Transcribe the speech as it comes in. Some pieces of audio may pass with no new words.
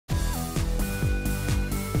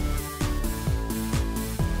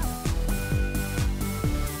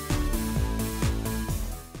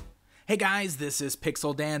Hey guys, this is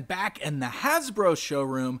Pixel Dan back in the Hasbro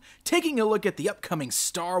showroom taking a look at the upcoming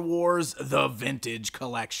Star Wars The Vintage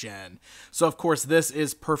Collection. So of course this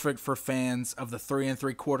is perfect for fans of the 3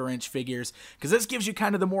 3/4 inch figures because this gives you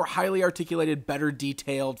kind of the more highly articulated, better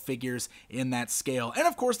detailed figures in that scale. And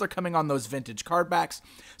of course they're coming on those vintage card backs.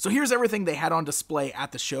 So here's everything they had on display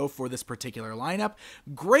at the show for this particular lineup.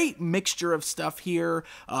 Great mixture of stuff here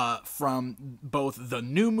from both the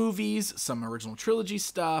new movies, some original trilogy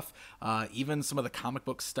stuff, even some of the comic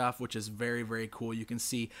book stuff, which is very, very cool. You can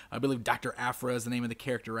see, I believe Dr. Aphra is the name of the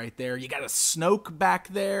character right there. You got a Snoke back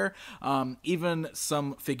there. Even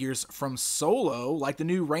some figures from Solo, like the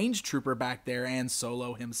new Range Trooper back there and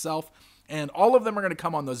Solo himself. And all of them are going to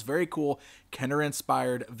come on those very cool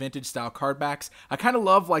Kenner-inspired vintage-style card backs. I kind of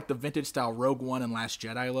love like the vintage-style Rogue One and Last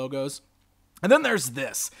Jedi logos. And then there's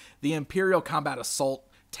this, the Imperial Combat Assault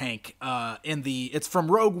tank. It's from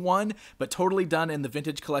Rogue One, but totally done in the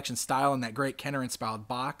vintage collection style in that great Kenner-inspired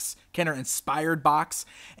box,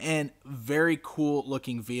 and very cool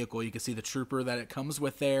looking vehicle. You can see the trooper that it comes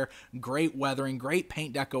with there. Great weathering, great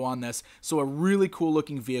paint deco on this. So a really cool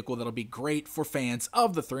looking vehicle that'll be great for fans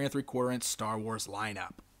of the 3 3/4 inch Star Wars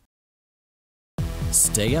lineup.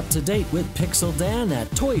 Stay up to date with Pixel Dan at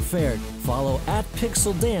Toy Fair. Follow at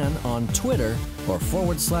Pixel Dan on Twitter or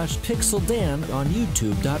 /Pixel Dan on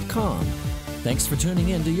YouTube.com. Thanks for tuning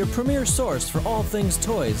in to your premier source for all things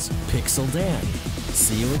toys, Pixel Dan.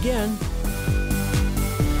 See you again.